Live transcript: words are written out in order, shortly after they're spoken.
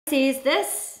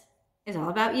This is all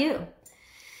about you.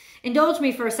 Indulge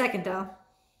me for a second, though.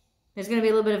 There's going to be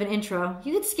a little bit of an intro.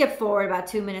 You can skip forward about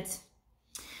 2 minutes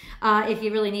if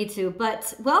you really need to.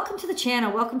 But welcome to the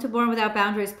channel. Welcome to Born Without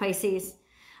Boundaries, Pisces.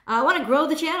 I want to grow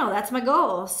the channel. That's my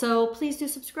goal. So please do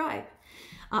subscribe.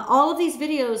 All of these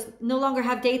videos no longer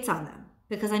have dates on them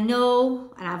because I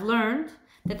know and I've learned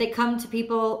that they come to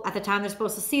people at the time they're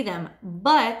supposed to see them.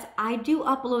 But I do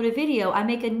upload a video. I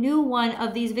make a new one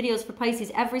of these videos for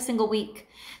Pisces every single week.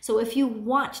 So if you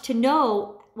want to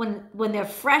know when they're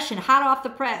fresh and hot off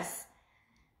the press,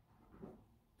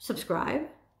 subscribe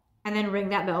and then ring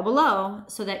that bell below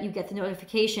so that you get the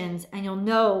notifications and you'll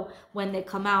know when they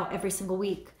come out every single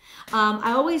week.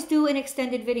 I always do an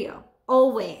extended video.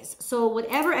 Always. So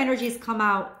whatever energies come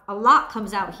out, a lot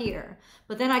comes out here.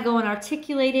 But then I go and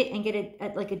articulate it and get it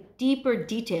at like a deeper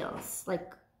details,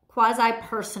 like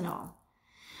quasi-personal,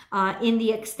 in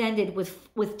the extended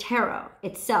with tarot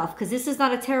itself. Because this is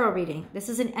not a tarot reading. This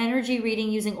is an energy reading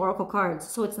using oracle cards.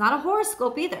 So it's not a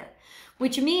horoscope either.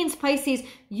 Which means, Pisces,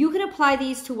 you can apply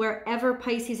these to wherever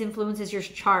Pisces influences your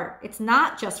chart. It's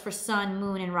not just for sun,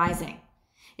 moon, and rising.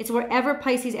 It's wherever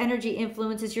Pisces energy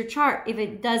influences your chart. If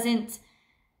it doesn't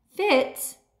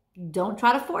fit, don't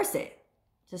try to force it.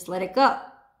 Just let it go.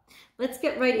 Let's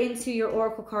get right into your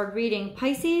oracle card reading.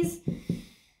 Pisces,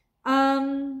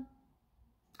 I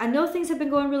know things have been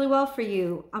going really well for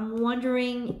you. I'm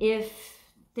wondering if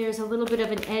there's a little bit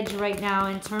of an edge right now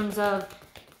in terms of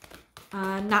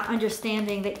not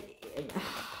understanding that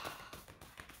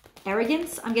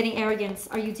arrogance. I'm getting arrogance.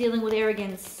 Are you dealing with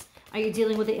arrogance? Are you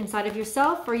dealing with it inside of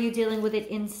yourself, or are you dealing with it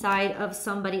inside of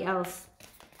somebody else?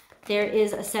 There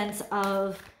is a sense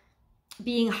of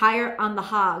being higher on the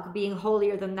hog, being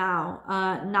holier than thou,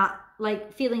 not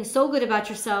like feeling so good about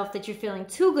yourself that you're feeling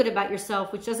too good about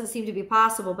yourself, which doesn't seem to be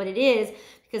possible, but it is,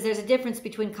 because there's a difference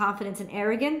between confidence and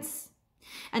arrogance,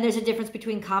 and there's a difference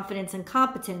between confidence and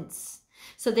competence.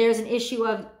 So there's an issue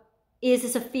of, is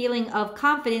this a feeling of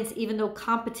confidence even though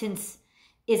competence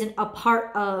isn't a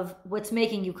part of what's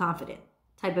making you confident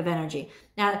type of energy.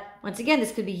 Now, once again,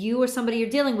 this could be you or somebody you're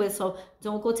dealing with, so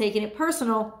don't go taking it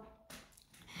personal.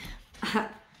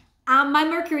 My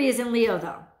Mercury is in Leo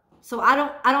though, so I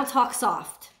don't talk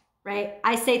soft, right?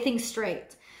 I say things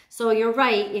straight. So you're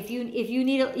right. If you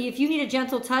need a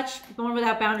gentle touch, Born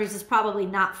Without Boundaries is probably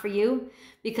not for you,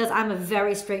 because I'm a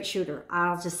very straight shooter.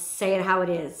 I'll just say it how it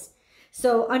is.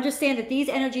 So understand that these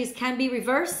energies can be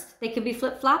reversed. They can be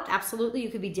flip-flopped. Absolutely. You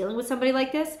could be dealing with somebody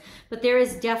like this. But there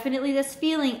is definitely this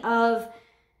feeling of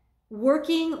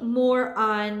working more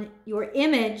on your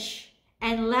image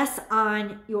and less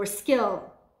on your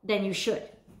skill than you should.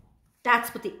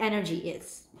 That's what the energy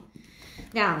is.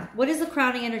 Now, what is the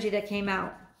crowning energy that came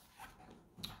out?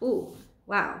 Ooh,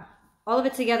 wow. All of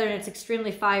it together, and it's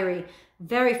extremely fiery.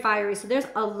 Very fiery. So there's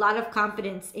a lot of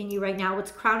confidence in you right now.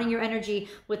 What's crowning your energy,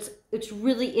 it's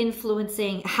really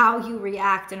influencing how you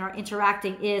react and are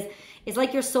interacting is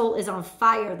like your soul is on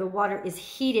fire. The water is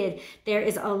heated. There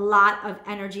is a lot of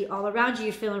energy all around you.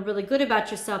 You're feeling really good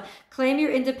about yourself. Claim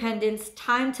your independence.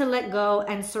 Time to let go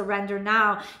and surrender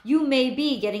now. You may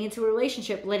be getting into a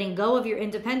relationship, letting go of your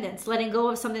independence, letting go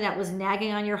of something that was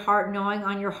nagging on your heart, gnawing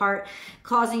on your heart,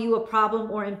 causing you a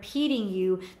problem or impeding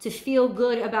you to feel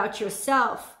good about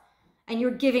yourself. And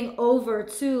you're giving over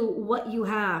to what you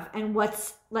have and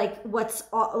what's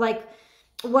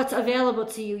available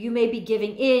to you. You may be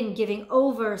giving in, giving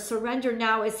over. Surrender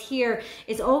now is here.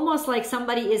 It's almost like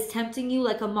somebody is tempting you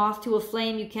like a moth to a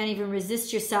flame. You can't even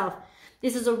resist yourself.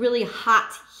 This is a really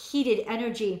hot, heated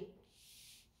energy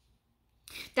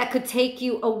that could take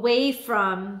you away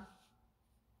from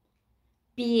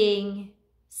being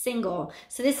single.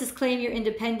 So this is claim your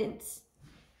independence,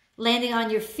 landing on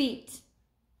your feet.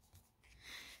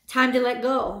 Time to let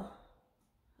go.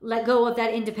 Let go of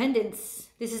that independence.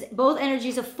 This is both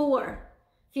energies of 4.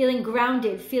 Feeling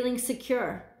grounded, feeling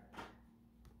secure.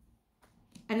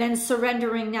 And then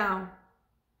surrendering now.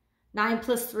 9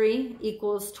 plus 3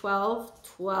 equals 12.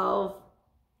 12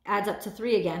 adds up to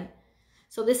 3 again.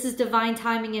 So this is divine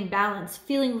timing and balance.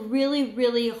 Feeling really,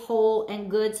 really whole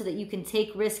and good so that you can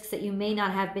take risks that you may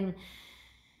not have been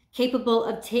capable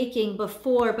of taking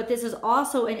before. But this is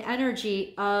also an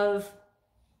energy of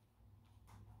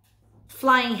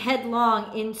flying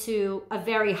headlong into a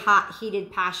very hot,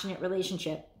 heated, passionate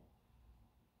relationship.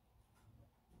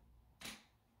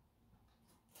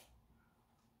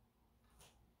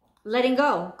 Letting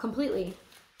go completely.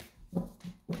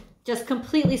 Just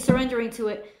completely surrendering to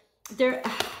it. There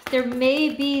may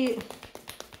be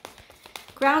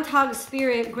Groundhog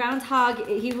spirit. Groundhog,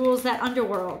 he rules that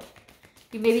underworld.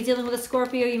 You may be dealing with a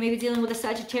Scorpio, you may be dealing with a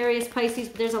Sagittarius, Pisces,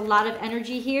 but there's a lot of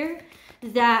energy here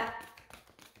that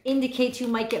indicates you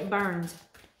might get burned.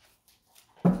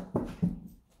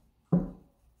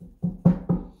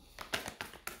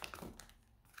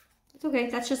 It's okay,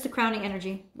 that's just the crowning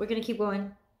energy. We're going to keep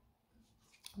going.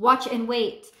 Watch and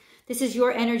wait. This is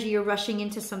your energy. You're rushing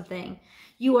into something.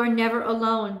 You are never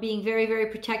alone, being very, very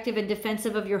protective and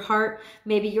defensive of your heart.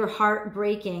 Maybe your heart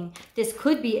breaking. This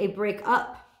could be a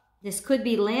breakup. This could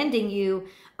be landing you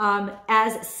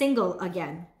as single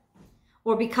again,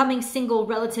 or becoming single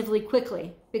relatively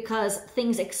quickly because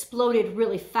things exploded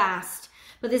really fast.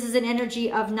 But this is an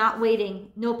energy of not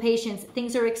waiting, no patience.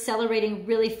 Things are accelerating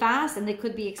really fast, and they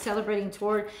could be accelerating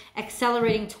toward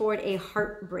a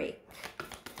heartbreak.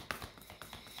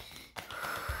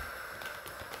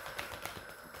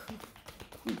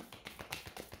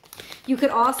 You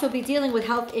could also be dealing with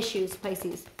health issues,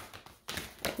 Pisces.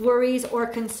 Worries or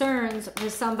concerns for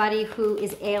somebody who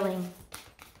is ailing.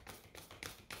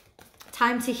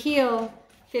 Time to heal,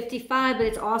 55, but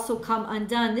it's also come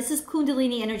undone. This is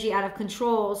Kundalini energy out of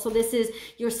control. So this is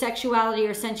your sexuality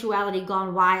or sensuality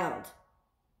gone wild,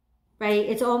 right?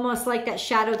 It's almost like that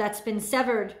shadow that's been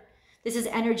severed. This is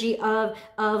energy of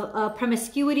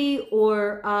promiscuity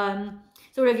or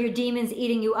sort of your demons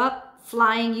eating you up,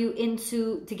 flying you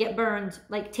to get burned,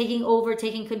 like taking over,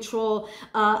 taking control.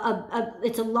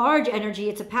 It's a large energy,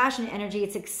 it's a passionate energy,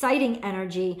 it's exciting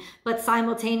energy, but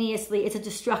simultaneously it's a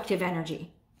destructive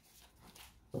energy.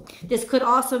 This could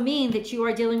also mean that you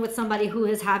are dealing with somebody who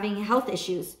is having health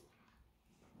issues,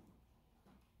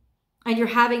 and you're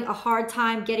having a hard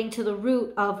time getting to the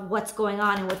root of what's going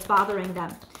on and what's bothering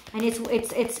them. And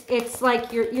it's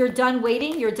like you're done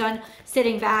waiting, you're done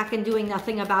sitting back and doing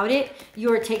nothing about it.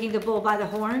 You're taking the bull by the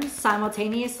horns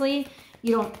simultaneously.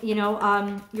 You're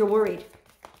worried.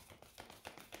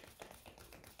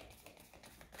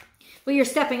 But you're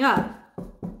stepping up.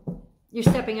 You're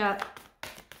stepping up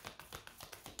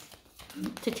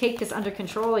to take this under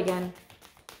control again.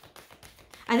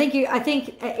 I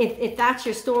think if that's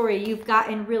your story, you've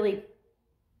gotten really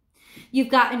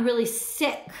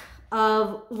sick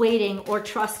of waiting or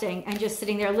trusting and just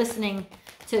sitting there listening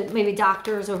to maybe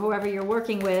doctors or whoever you're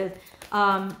working with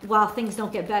while things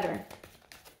don't get better,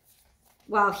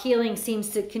 while healing seems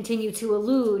to continue to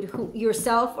elude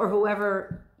yourself or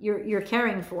whoever you're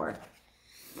caring for.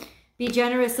 Be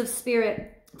generous of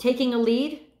spirit. Taking a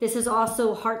lead. This is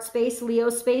also heart space, Leo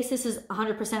space. This is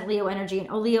 100% Leo energy,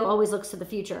 and Leo always looks to the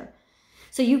future.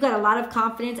 So you've got a lot of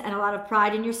confidence and a lot of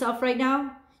pride in yourself right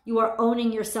now. You are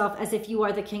owning yourself as if you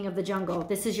are the king of the jungle.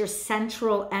 This is your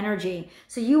central energy.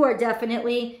 So you are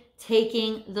definitely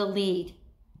taking the lead.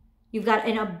 You've got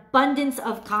an abundance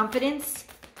of confidence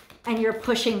and you're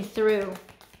pushing through.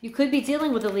 You could be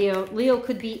dealing with a Leo. Leo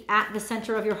could be at the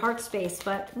center of your heart space,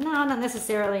 but no, not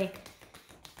necessarily.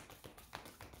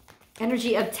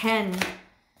 Energy of 10.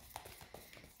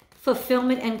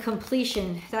 Fulfillment and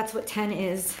completion. That's what 10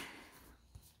 is.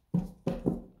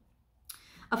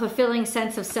 A fulfilling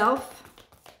sense of self.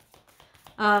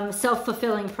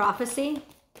 Self-fulfilling prophecy.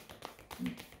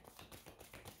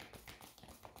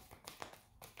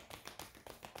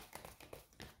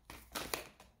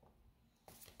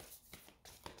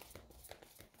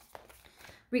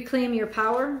 Reclaim your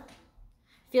power.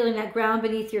 Feeling that ground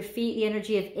beneath your feet. The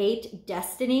energy of 8.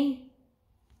 Destiny.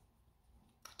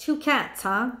 2 cats,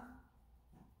 huh?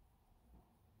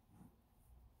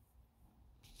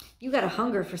 You got a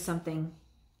hunger for something.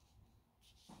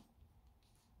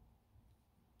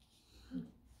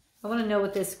 I want to know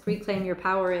what this reclaim your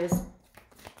power is.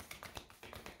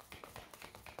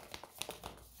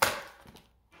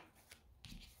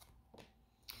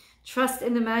 Trust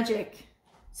in the magic.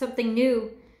 Something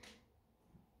new.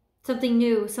 Something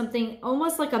new. Something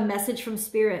almost like a message from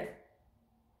spirit.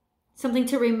 Something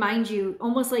to remind you,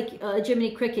 almost like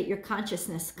Jiminy Cricket, your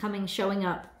consciousness showing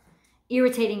up,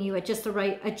 irritating you at just the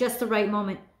right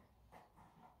moment.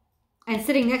 And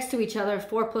sitting next to each other,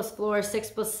 4 plus 4, 6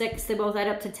 plus 6, they both add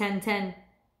up to 10, 10.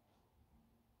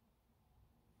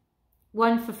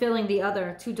 One fulfilling the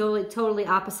other, two totally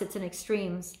opposites and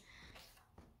extremes.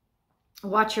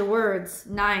 Watch your words.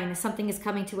 9, something is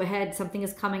coming to a head, something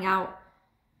is coming out.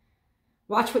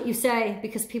 Watch what you say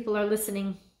because people are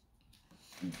listening.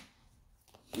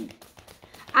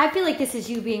 I feel like this is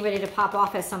you being ready to pop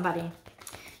off as somebody.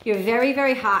 You're very,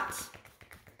 very hot.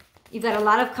 You've got a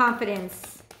lot of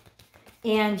confidence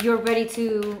and you're ready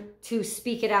to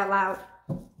speak it out loud.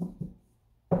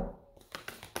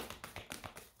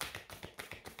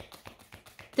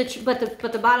 But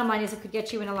the bottom line is it could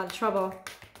get you in a lot of trouble.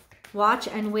 Watch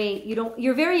and wait.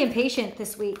 You're very impatient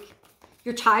this week.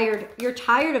 You're tired. You're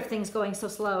tired of things going so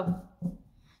slow.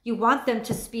 You want them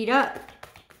to speed up.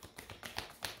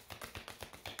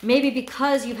 Maybe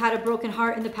because you've had a broken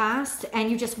heart in the past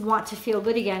and you just want to feel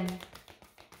good again.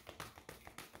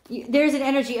 There's an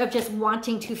energy of just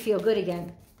wanting to feel good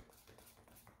again.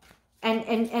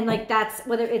 And like that's,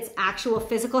 whether it's actual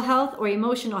physical health or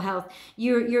emotional health,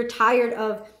 you're tired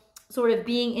of sort of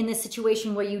being in this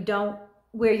situation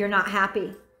where you're not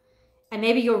happy. And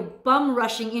maybe you're bum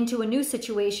rushing into a new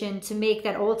situation to make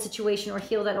that old situation or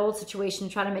heal that old situation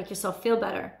and try to make yourself feel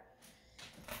better.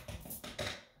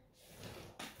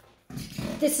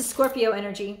 This is Scorpio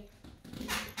energy.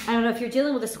 I don't know if you're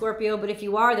dealing with a Scorpio, but if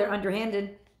you are, they're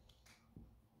underhanded.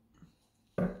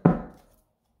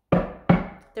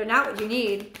 They're not what you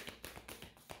need,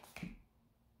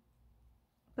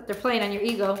 but they're playing on your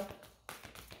ego.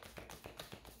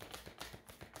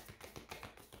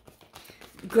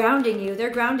 Grounding you.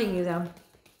 They're grounding you, though.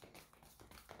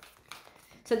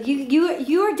 So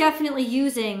you are definitely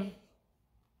using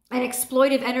an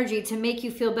exploitive energy to make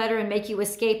you feel better and make you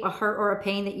escape a hurt or a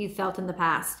pain that you felt in the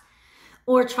past.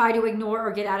 Or try to ignore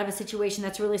or get out of a situation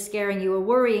that's really scaring you or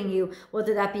worrying you,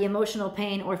 whether that be emotional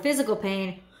pain or physical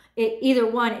pain. Either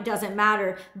one, it doesn't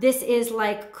matter. This is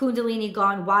like Kundalini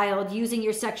gone wild, using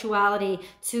your sexuality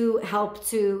to help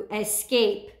to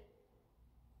escape.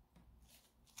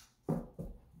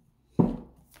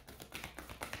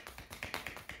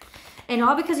 And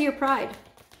all because of your pride.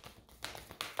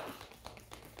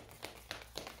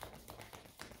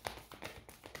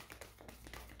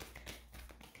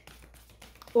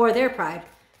 Or their pride.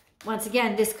 Once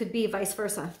again, this could be vice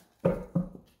versa.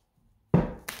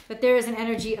 But there is an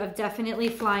energy of definitely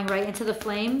flying right into the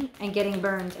flame and getting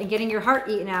burned and getting your heart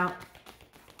eaten out.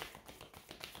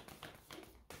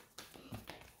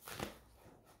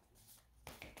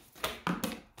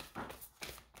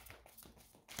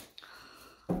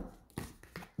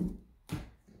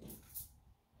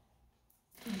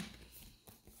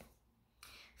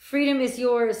 Freedom is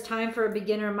yours. Time for a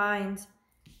beginner mind.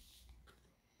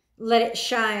 Let it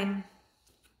shine.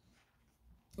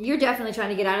 You're definitely trying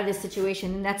to get out of this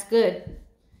situation, and that's good.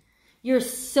 You're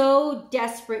so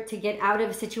desperate to get out of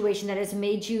a situation that has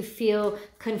made you feel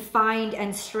confined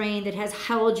and strained, that has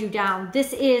held you down.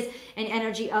 This is an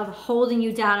energy of holding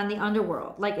you down in the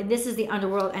underworld. And this is the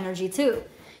underworld energy too.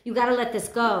 You got to let this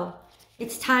go.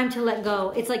 It's time to let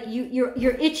go. It's like you're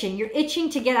itching. You're itching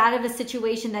to get out of a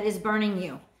situation that is burning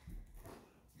you.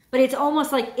 But it's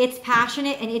almost like it's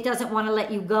passionate and it doesn't want to let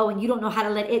you go, and you don't know how to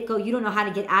let it go. You don't know how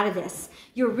to get out of this.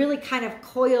 You're really kind of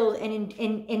coiled and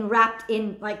enwrapped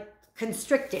in, like,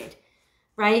 constricted,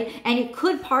 right? And it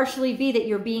could partially be that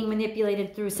you're being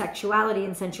manipulated through sexuality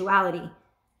and sensuality,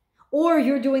 or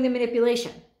you're doing the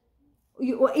manipulation.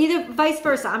 Either vice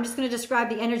versa. I'm just going to describe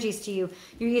the energies to you.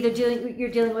 You're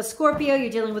dealing with Scorpio,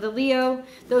 you're dealing with a Leo.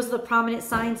 Those are the prominent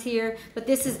signs here. But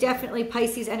this is definitely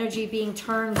Pisces energy being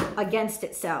turned against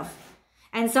itself.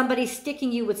 And somebody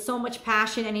sticking you with so much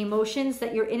passion and emotions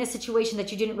that you're in a situation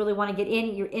that you didn't really want to get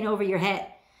in. You're in over your head.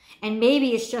 And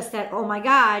maybe it's just that, oh my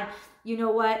God, you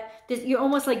know what? You're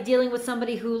almost like dealing with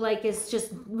somebody who like is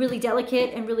just really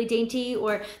delicate and really dainty,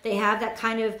 or they have that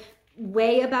kind of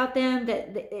way about them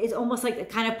that is almost like a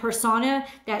kind of persona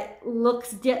that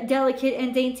looks delicate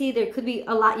and dainty. They could be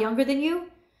a lot younger than you.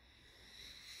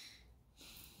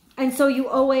 And so you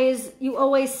always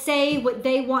say what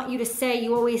they want you to say.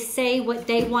 You always say what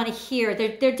they want to hear.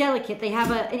 They're delicate. They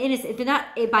have an innocent. They're not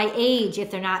by age.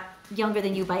 If they're not younger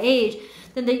than you by age,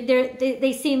 then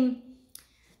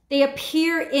they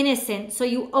appear innocent. So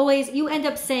you end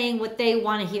up saying what they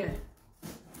want to hear.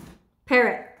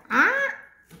 Parrot.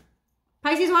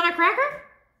 Pisces want a cracker?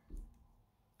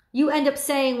 You end up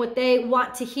saying what they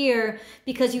want to hear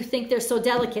because you think they're so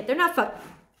delicate. They're not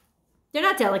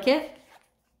delicate.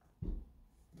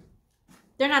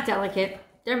 They're not delicate.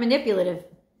 They're manipulative.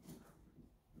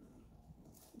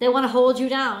 They want to hold you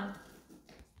down.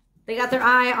 They got their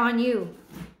eye on you.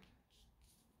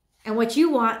 And what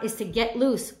you want is to get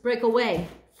loose, break away,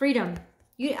 freedom.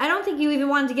 I don't think you even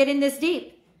wanted to get in this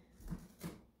deep.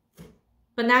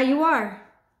 But now you are.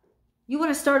 You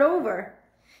want to start over.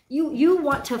 You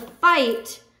want to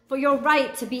fight for your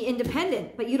right to be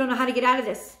independent, but you don't know how to get out of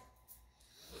this.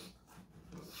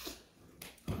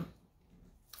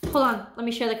 Hold on. Let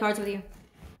me share the cards with you.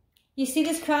 You see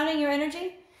this crowning your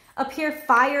energy? Up here,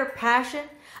 fire, passion.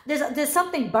 There's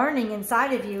something burning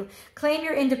inside of you. Claim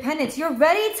your independence. You're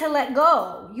ready to let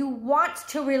go. You want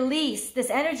to release this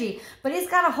energy, but it's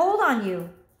got a hold on you.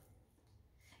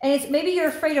 And maybe you're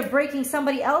afraid of breaking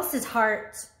somebody else's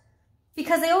heart,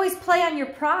 because they always play on your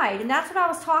pride. And that's what I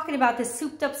was talking about, this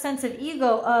souped up sense of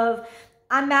ego of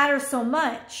I matter so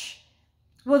much.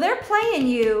 Well, they're playing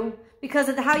you because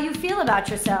of how you feel about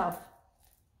yourself.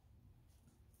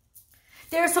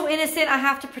 They're so innocent, I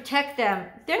have to protect them.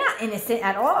 They're not innocent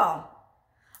at all.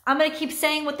 I'm going to keep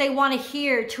saying what they want to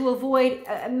hear to avoid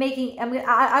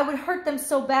I would hurt them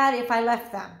so bad if I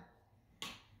left them.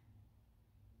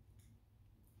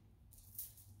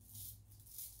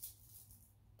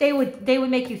 They would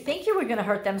make you think you were going to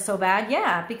hurt them so bad.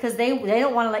 Yeah, because they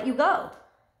don't want to let you go.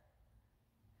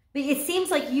 But it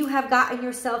seems like you have gotten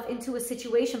yourself into a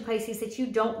situation, Pisces, that you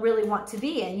don't really want to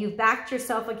be in. You've backed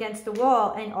yourself against the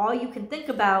wall, and all you can think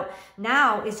about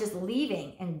now is just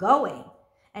leaving and going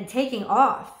and taking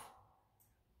off.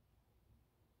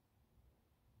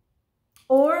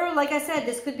 Or, like I said,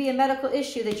 this could be a medical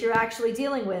issue that you're actually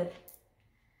dealing with.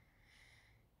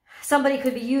 Somebody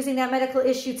could be using that medical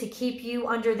issue to keep you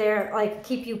under their, like,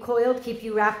 keep you coiled, keep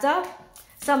you wrapped up.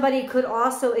 Somebody could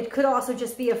also, it could also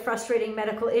just be a frustrating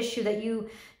medical issue that you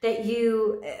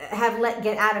have let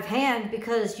get out of hand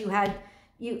because you had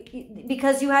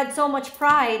so much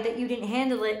pride that you didn't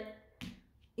handle it.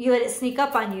 You let it sneak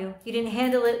up on you. You didn't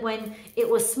handle it when it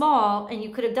was small and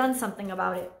you could have done something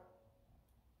about it.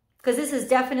 Because this is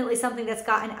definitely something that's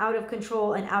gotten out of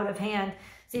control and out of hand.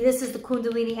 See, this is the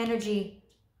Kundalini energy,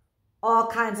 all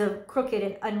kinds of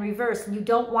crooked and reversed. And you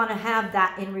don't want to have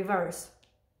that in reverse.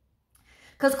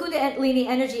 Because Kundalini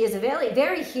energy is a very,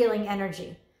 very healing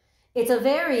energy. It's a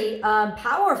very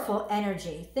powerful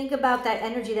energy. Think about that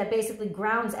energy that basically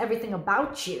grounds everything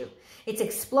about you. It's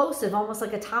explosive, almost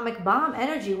like atomic bomb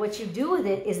energy. What you do with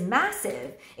it is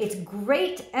massive. It's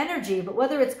great energy, but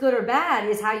whether it's good or bad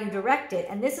is how you direct it.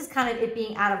 And this is kind of it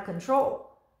being out of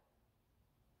control.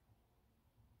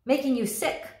 Making you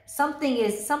sick. Something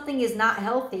is not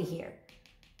healthy here.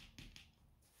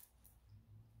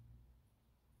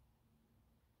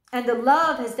 And the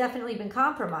love has definitely been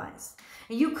compromised.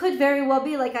 And you could very well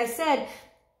be, like I said,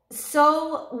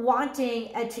 so wanting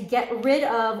to get rid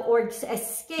of or to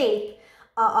escape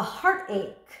a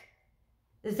heartache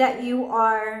that you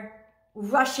are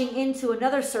rushing into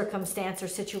another circumstance or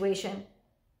situation.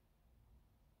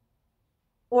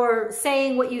 Or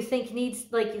saying what you think needs,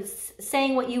 like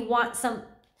saying what you want,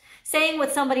 saying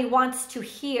what somebody wants to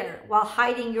hear while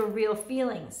hiding your real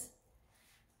feelings.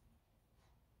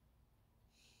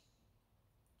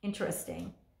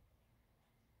 Interesting.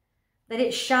 Let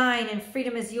it shine and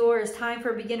freedom is yours. Time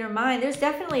for a beginner mind. There's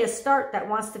definitely a start that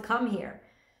wants to come here.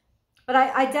 But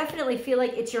I definitely feel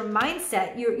like it's your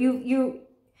mindset. You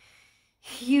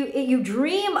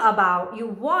dream about, you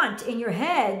want in your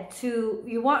head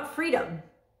you want freedom.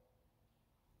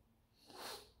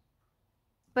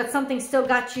 But something still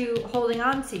got you holding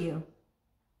on to you.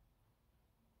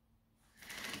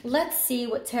 Let's see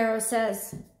what Tarot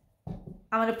says.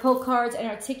 I'm going to pull cards and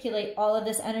articulate all of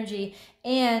this energy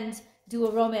and do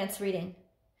a romance reading.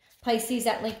 Pisces,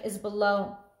 that link is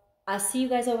below. I'll see you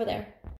guys over there.